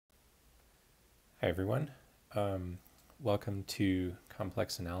Hi everyone. Welcome to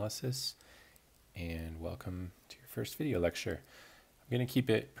Complex Analysis and welcome to your first video lecture. I'm going to keep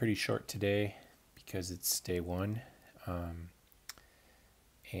it pretty short today because it's day one,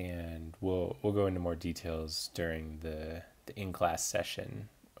 and we'll go into more details during the in-class session,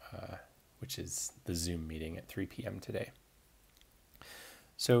 which is the Zoom meeting at 3 p.m. today.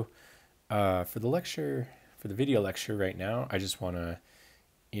 So for the video lecture right now, I just want to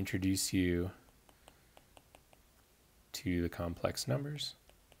introduce you to the complex numbers.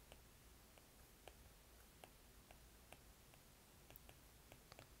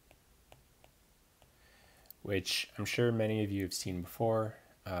 Which I'm sure many of you have seen before.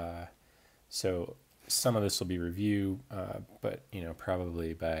 So some of this will be review, but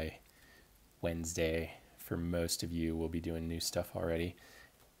probably by Wednesday, for most of you, we'll be doing new stuff already.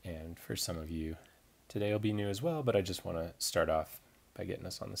 And for some of you, today will be new as well, but I just want to start off by getting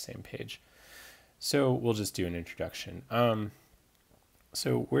us on the same page. So we'll just do an introduction.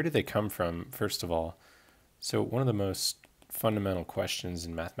 So where do they come from, first of all? So one of the most fundamental questions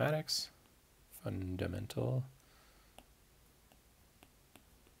in mathematics, one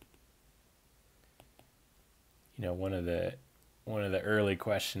of the early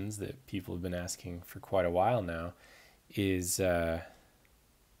questions that people have been asking for quite a while now is how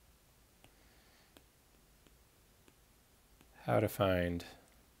to find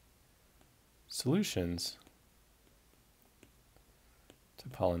solutions to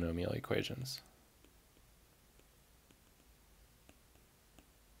polynomial equations.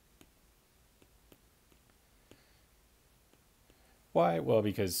 Why? Well,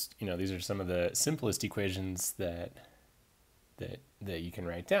 because these are some of the simplest equations that you can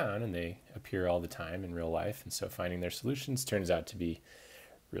write down, and they appear all the time in real life, and so finding their solutions turns out to be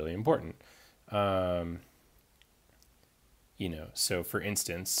really important. So for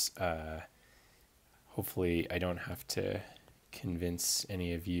instance, hopefully I don't have to convince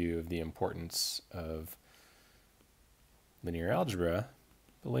any of you of the importance of linear algebra,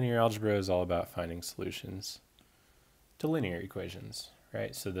 but linear algebra is all about finding solutions to linear equations,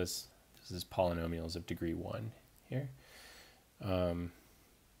 right? So this is polynomials of degree 1 here.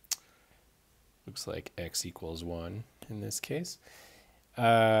 Looks like x equals 1 in this case.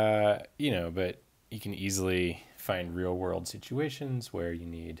 But you can easily find real world situations where you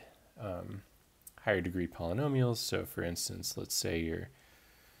need higher degree polynomials. So for instance, let's say you're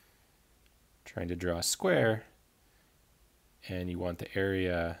trying to draw a square and you want the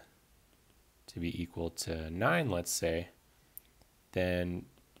area to be equal to 9, let's say, then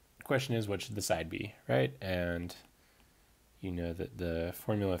the question is, what should the side be, right? And you know that the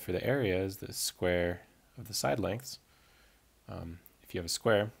formula for the area is the square of the side lengths. If you have a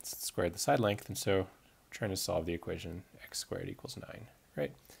square, it's the square of the side length, and so we're trying to solve the equation x squared equals 9,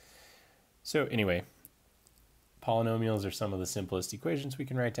 right? So anyway, polynomials are some of the simplest equations we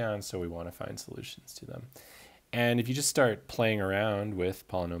can write down, so we want to find solutions to them. And if you just start playing around with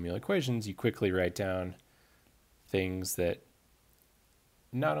polynomial equations, you quickly write down things that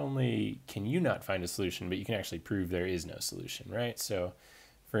not only can you not find a solution, but you can actually prove there is no solution, right? So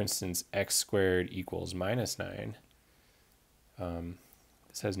for instance, x squared equals minus 9.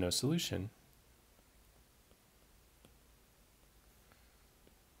 This has no solution.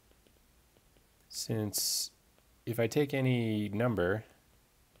 Since if I take any number,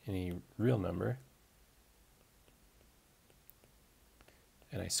 any real number,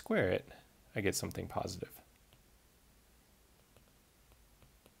 and I square it, I get something positive.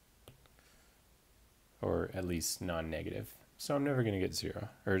 Or at least non-negative. So I'm never going to get 0,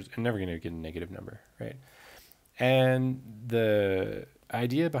 or I'm never going to get a negative number, right? And the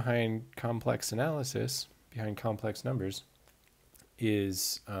idea behind complex analysis, behind complex numbers,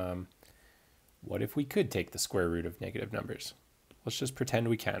 is what if we could take the square root of negative numbers? Let's just pretend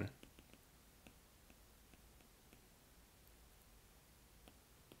we can.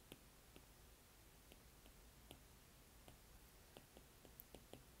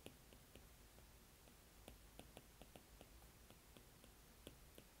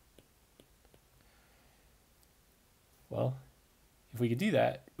 Well, if we could do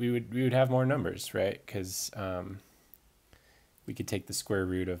that, we would have more numbers, right? Because we could take the square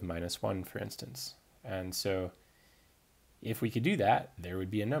root of minus 1, for instance. And so if we could do that, there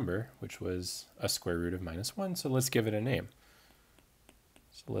would be a number, which was a square root of minus 1. So let's give it a name.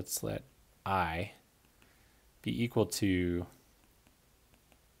 So let's let I be equal to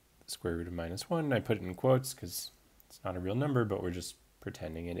the square root of minus 1. I put it in quotes because it's not a real number, but we're just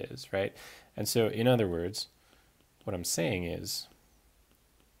pretending it is, right? And so in other words, what I'm saying is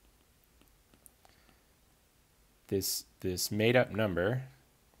this made up number,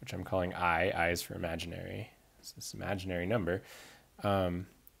 which I'm calling I is for imaginary, so this imaginary number,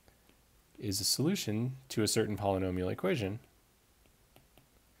 is a solution to a certain polynomial equation,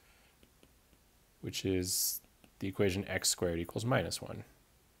 which is the equation x squared equals minus 1,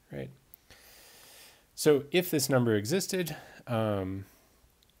 right? So if this number existed, then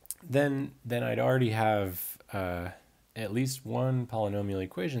I'd already have at least one polynomial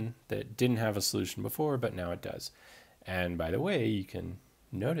equation that didn't have a solution before, but now it does. And by the way, you can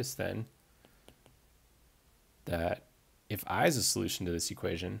notice then that if I is a solution to this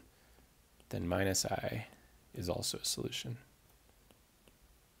equation, then minus I is also a solution.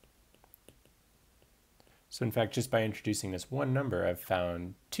 So in fact, just by introducing this one number, I've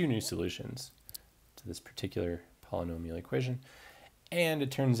found two new solutions to this particular polynomial equation. And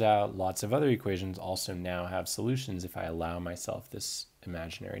it turns out lots of other equations also now have solutions if I allow myself this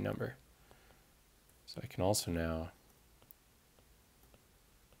imaginary number. So I can also now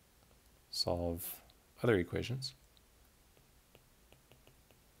solve other equations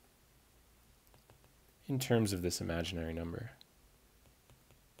in terms of this imaginary number.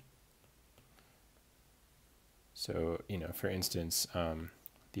 So, for instance,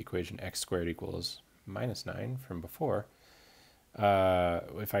 the equation x squared equals minus 9 from before,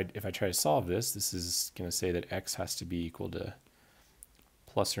 if I try to solve this, this is going to say that x has to be equal to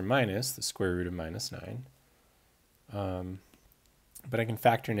plus or minus the square root of minus 9. But I can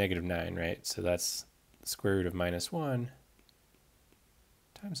factor negative 9, right? So that's the square root of minus 1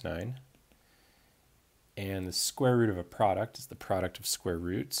 times 9. And the square root of a product is the product of square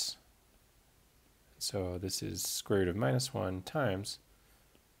roots. So this is square root of minus 1 times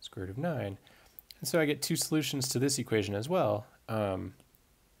square root of 9. And so I get two solutions to this equation as well.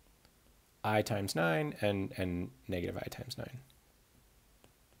 I times 9 and negative I times 9.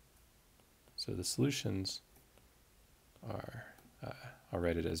 So the solutions are, I'll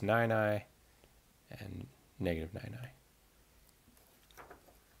write it as 9i and negative 9i.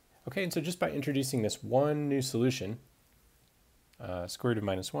 Okay, and so just by introducing this one new solution, square root of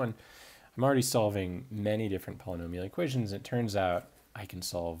minus 1, I'm already solving many different polynomial equations. It turns out I can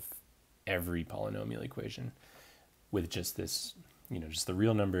solve every polynomial equation with just this, just the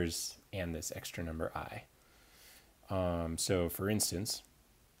real numbers and this extra number I. So for instance,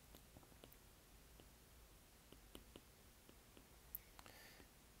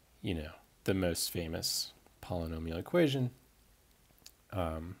 the most famous polynomial equation,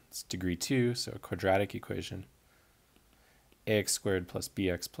 it's degree 2, so a quadratic equation, ax squared plus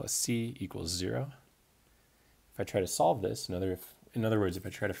bx plus c equals 0. If I try to solve this, in other words, if I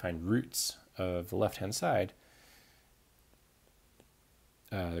try to find roots of the left-hand side,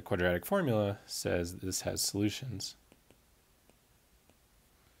 the quadratic formula says that this has solutions.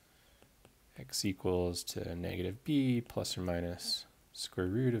 X equals to negative b plus or minus square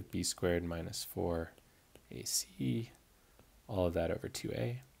root of b squared minus 4ac, all of that over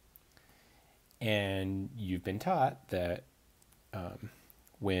 2a. And you've been taught that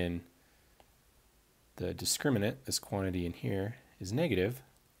when the discriminant, this quantity in here, is negative,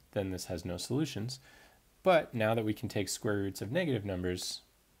 then this has no solutions. But now that we can take square roots of negative numbers,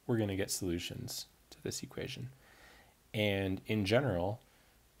 we're going to get solutions to this equation. And in general,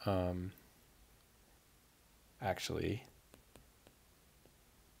 actually,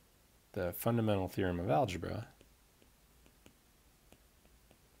 the fundamental theorem of algebra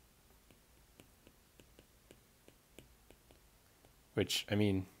which,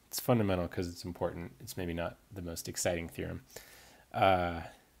 it's fundamental because it's important. It's maybe not the most exciting theorem,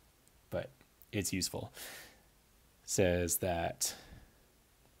 but it's useful. Says that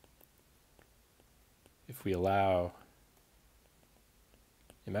if we allow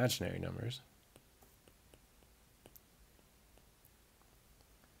imaginary numbers,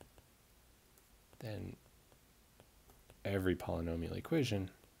 then every polynomial equation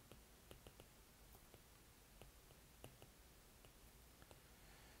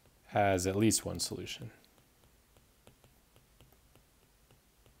has at least one solution.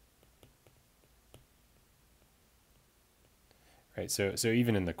 Right, so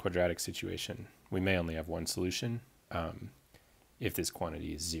even in the quadratic situation, we may only have one solution if this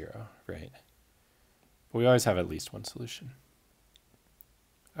quantity is 0, right? But we always have at least one solution.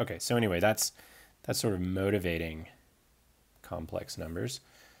 Okay, so anyway, that's sort of motivating complex numbers,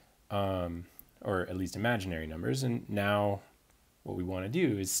 or at least imaginary numbers, and now what we want to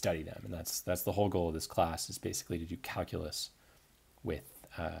do is study them, and that's the whole goal of this class, is basically to do calculus with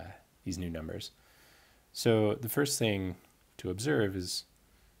these new numbers. So the first thing to observe is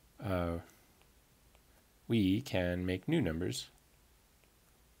we can make new numbers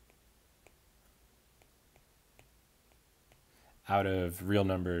out of real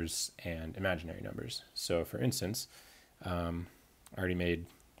numbers and imaginary numbers. So for instance, I already made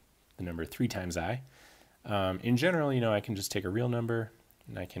the number 3 times I. In general, I can just take a real number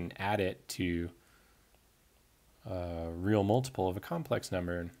and I can add it to a real multiple of a complex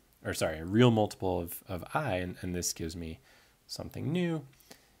number, or sorry, a real multiple of I, and this gives me something new.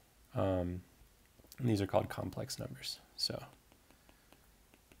 And these are called complex numbers. So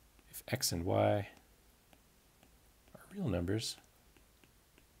if x and y are real numbers,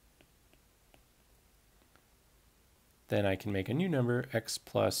 then I can make a new number, x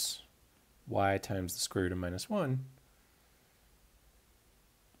plus y times the square root of minus 1.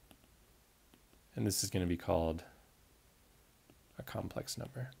 And this is going to be called a complex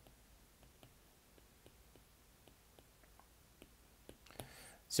number.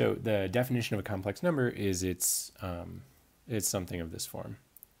 So the definition of a complex number is it's something of this form.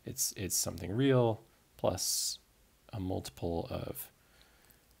 It's something real plus a multiple of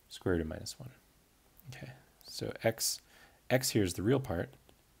square root of minus 1. Okay, so x here is the real part.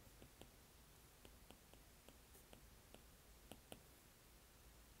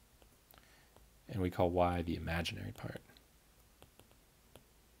 And we call y the imaginary part.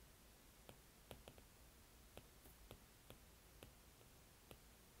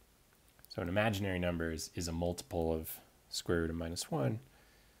 So an imaginary number is a multiple of square root of minus 1.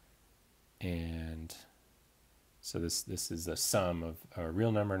 And so this is the sum of a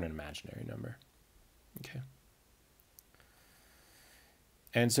real number and an imaginary number. Okay.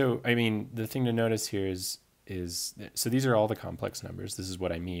 And so, I mean, the thing to notice here is so these are all the complex numbers. This is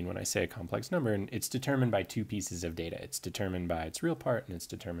what I mean when I say a complex number, and it's determined by 2 pieces of data. It's determined by its real part and it's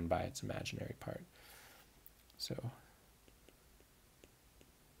determined by its imaginary part. So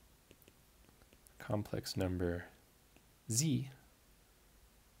complex number z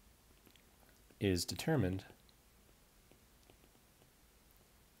is determined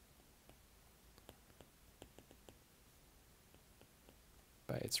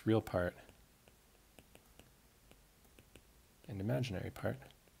by its real part and imaginary part.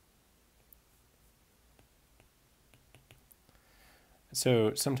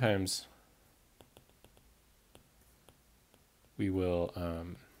 So sometimes we will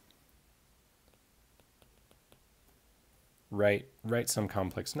write some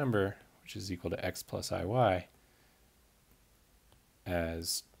complex number, which is equal to x plus iy,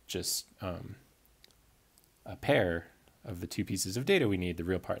 as just a pair of the 2 pieces of data we need, the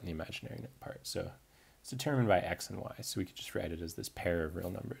real part and the imaginary part. So it's determined by x and y, so we could just write it as this pair of real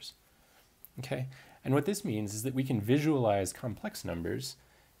numbers. Okay, and what this means is that we can visualize complex numbers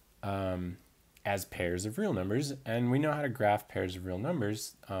as pairs of real numbers, and we know how to graph pairs of real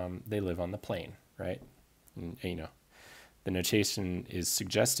numbers. They live on the plane, right? And, the notation is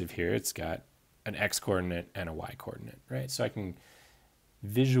suggestive here. It's got an x coordinate and a y coordinate, right? So I can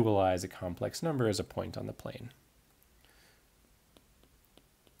visualize a complex number as a point on the plane.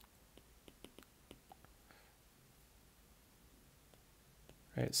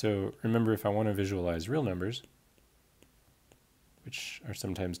 Right, so remember, if I want to visualize real numbers, which are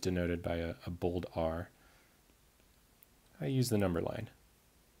sometimes denoted by a bold R, I use the number line.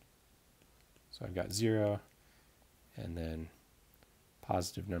 So I've got 0, and then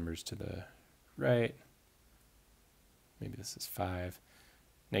positive numbers to the right. Maybe this is 5.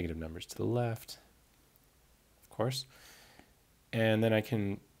 Negative numbers to the left, of course. And then I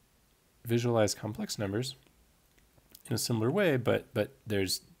can visualize complex numbers in a similar way, but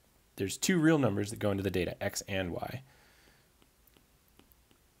there's 2 real numbers that go into the data, x and y.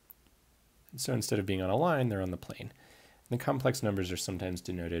 And so instead of being on a line, they're on the plane. And the complex numbers are sometimes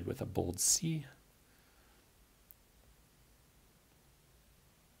denoted with a bold C.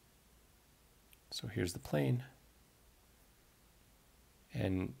 So here's the plane.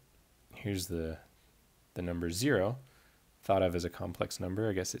 And here's the number 0, thought of as a complex number.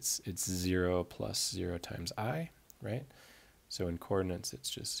 I guess it's 0 plus 0 times I, right? So in coordinates, it's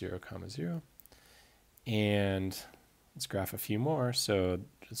just 0, 0. And let's graph a few more. So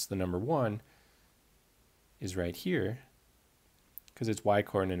just the number 1 is right here, because its y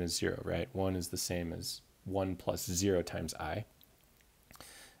coordinate is 0, right? 1 is the same as 1 plus 0 times I.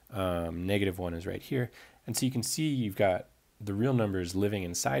 Negative 1 is right here. And so you can see you've got the real numbers living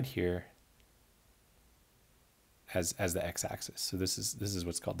inside here as the x-axis. So this is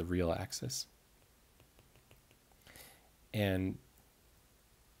what's called the real axis. And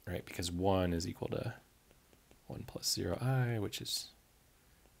right, because 1 is equal to 1 plus 0i, which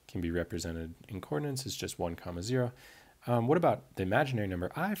can be represented in coordinates as just 1, 0. What about the imaginary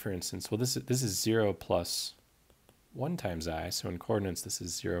number I, for instance? Well, this is 0 plus 1 times I. So in coordinates, this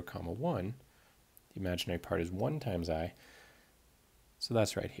is 0, 1. The imaginary part is 1 times I. So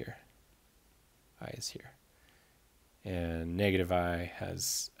that's right here. I is here. And negative I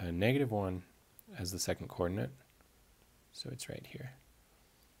has a -1 as the second coordinate. So it's right here.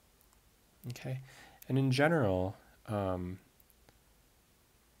 Okay. And in general,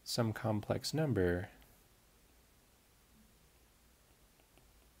 some complex number,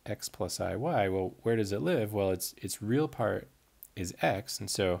 x plus iy, well, where does it live? Well, its real part is x, and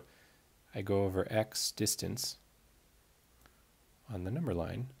so I go over x distance on the number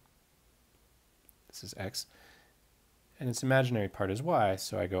line. This is x. And its imaginary part is y,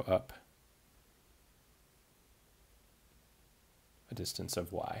 so I go up a distance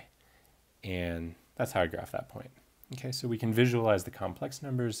of y. And that's how I graph that point. Okay, so we can visualize the complex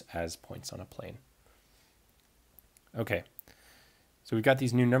numbers as points on a plane. Okay, so we've got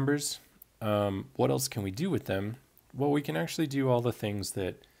these new numbers. What else can we do with them? Well, we can actually do all the things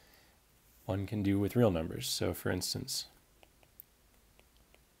that one can do with real numbers. So for instance,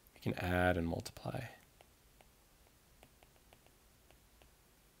 we can add and multiply.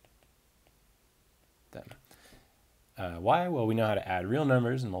 Them. Why? Well, we know how to add real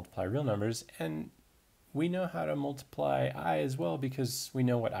numbers and multiply real numbers, and we know how to multiply I as well because we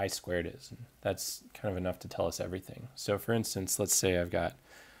know what I squared is. And that's kind of enough to tell us everything. So for instance, let's say I've got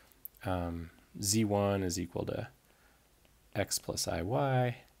z1 is equal to x plus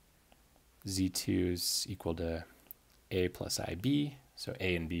iy, z2 is equal to a plus ib, so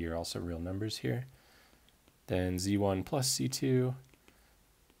a and b are also real numbers here. Then z1 plus z2,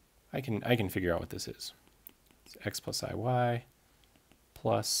 I can figure out what this is. It's x plus iy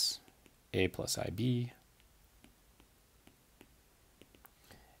plus a plus ib.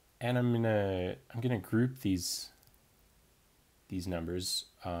 And I'm gonna group these numbers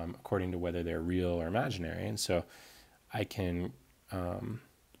according to whether they're real or imaginary. And so I can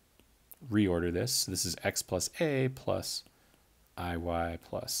reorder this. So this is x plus a plus iy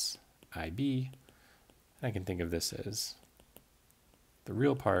plus ib. And I can think of this as the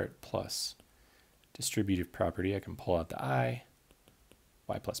real part plus distributive property. I can pull out the I,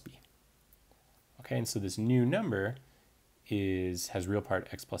 y plus b. Okay, and so this new number has real part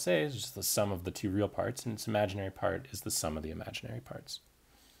x plus a, is just the sum of the two real parts, and its imaginary part is the sum of the imaginary parts.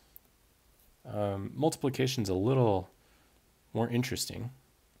 Multiplication is a little more interesting.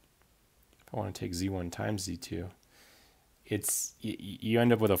 If I want to take z1 times z2, you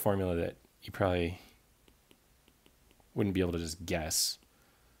end up with a formula that you probably wouldn't be able to just guess.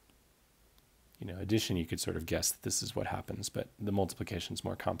 You know, addition, you could sort of guess that this is what happens, but the multiplication is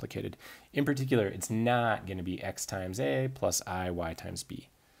more complicated. In particular, it's not going to be x times a plus I, y times b.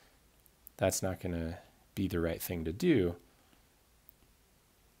 That's not going to be the right thing to do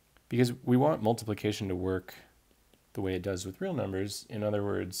because we want multiplication to work the way it does with real numbers. In other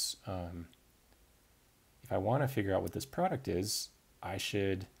words, if I want to figure out what this product is, I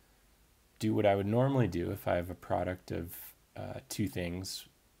should do what I would normally do if I have a product of two things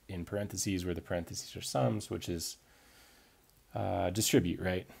in parentheses where the parentheses are sums, which is distribute,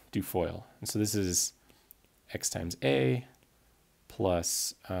 right? Do FOIL. And so this is x times a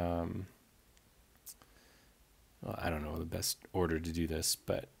plus, well, I don't know the best order to do this,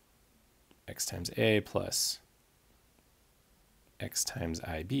 but x times a plus x times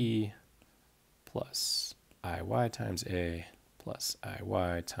ib plus iy times a plus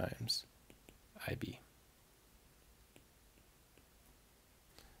iy times ib.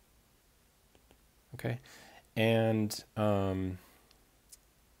 Okay, and yeah,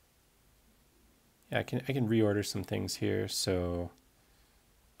 I can reorder some things here. So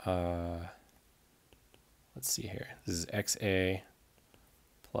let's see here. This is xa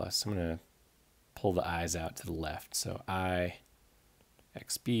plus, I'm going to pull the i's out to the left. So I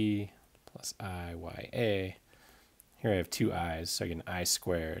xb plus iya. Here I have two i's, so I get an I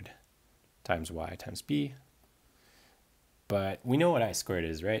squared times y times b. But we know what I squared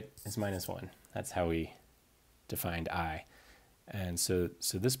is, right? It's -1. That's how we defined I. And so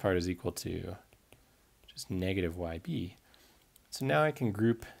this part is equal to just negative yb. So now I can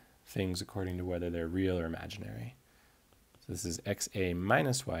group things according to whether they're real or imaginary. So this is xa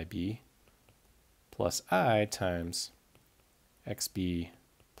minus yb plus I times xb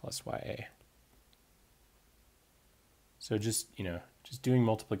plus ya. So just doing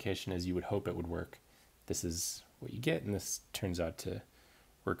multiplication as you would hope it would work. This is what you get, and this turns out to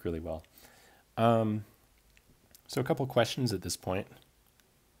work really well. So a couple questions at this point,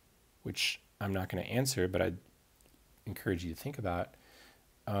 which I'm not going to answer, but I'd encourage you to think about.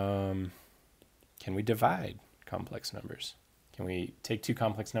 Can we divide complex numbers? Can we take two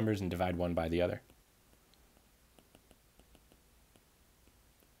complex numbers and divide one by the other?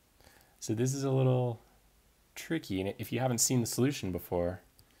 So this is a little tricky. And if you haven't seen the solution before,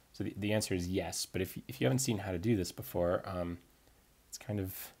 so the answer is yes, but if you haven't seen how to do this before, it's kind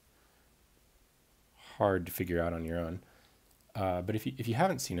of hard to figure out on your own. But if you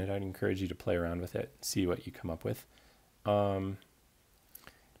haven't seen it, I'd encourage you to play around with it, see what you come up with. And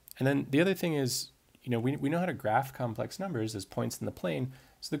then the other thing is, we know how to graph complex numbers as points in the plane.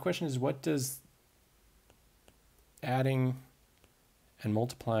 So the question is, what does adding and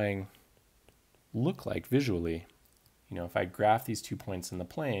multiplying look like visually? If I graph these 2 points in the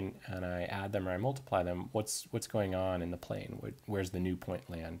plane and I add them or I multiply them, what's going on in the plane? Where's the new point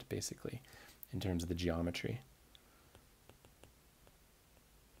land, basically, in terms of the geometry?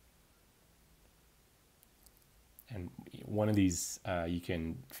 And one of these you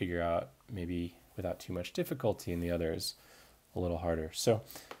can figure out maybe without too much difficulty, and the other is a little harder. So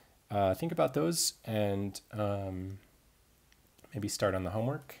think about those and maybe start on the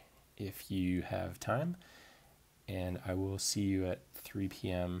homework if you have time. And I will see you at 3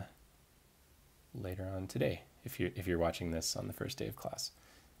 p.m. later on today if you're watching this on the first day of class.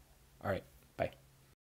 All right.